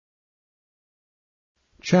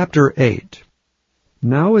Chapter 8.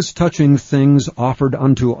 Now as touching things offered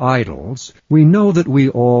unto idols, we know that we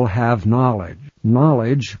all have knowledge.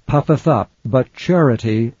 Knowledge puffeth up, but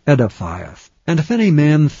charity edifieth. And if any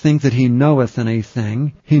man think that he knoweth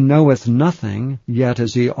anything, he knoweth nothing, yet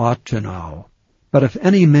as he ought to know. But if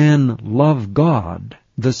any man love God,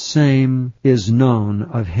 the same is known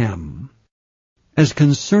of him. As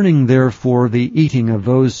concerning therefore the eating of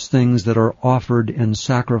those things that are offered in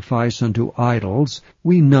sacrifice unto idols,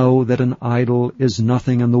 we know that an idol is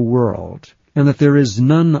nothing in the world, and that there is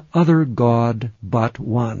none other God but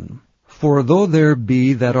one. For though there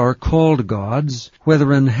be that are called gods,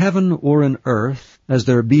 whether in heaven or in earth, as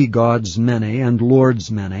there be gods many and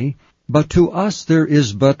lords many, but to us there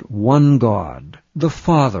is but one God, the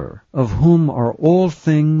Father, of whom are all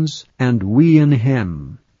things, and we in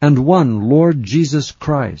him, and one Lord Jesus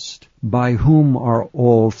Christ, by whom are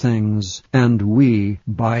all things, and we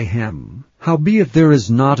by him. Howbeit there is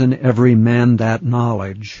not in every man that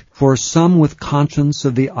knowledge, for some with conscience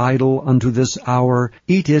of the idol unto this hour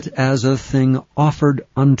eat it as a thing offered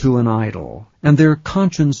unto an idol, and their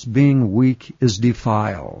conscience being weak is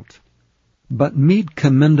defiled. But meat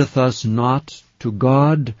commendeth us not to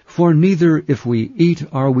God, for neither if we eat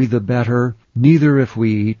are we the better, neither if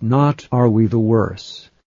we eat not are we the worse.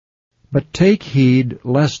 But take heed,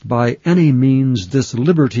 lest by any means this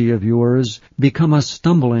liberty of yours become a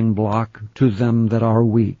stumbling block to them that are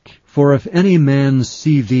weak. For if any man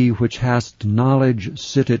see thee which hast knowledge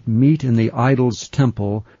sit at meat in the idol's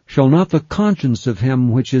temple, shall not the conscience of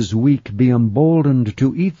him which is weak be emboldened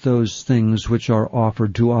to eat those things which are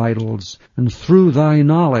offered to idols? And through thy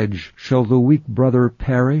knowledge shall the weak brother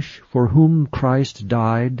perish, for whom Christ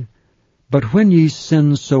died? But when ye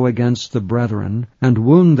sin so against the brethren, and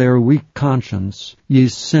wound their weak conscience, ye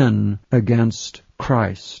sin against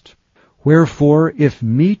Christ. Wherefore, if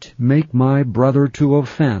meat make my brother to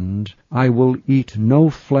offend, I will eat no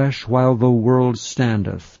flesh while the world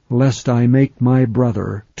standeth, lest I make my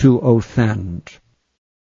brother to offend.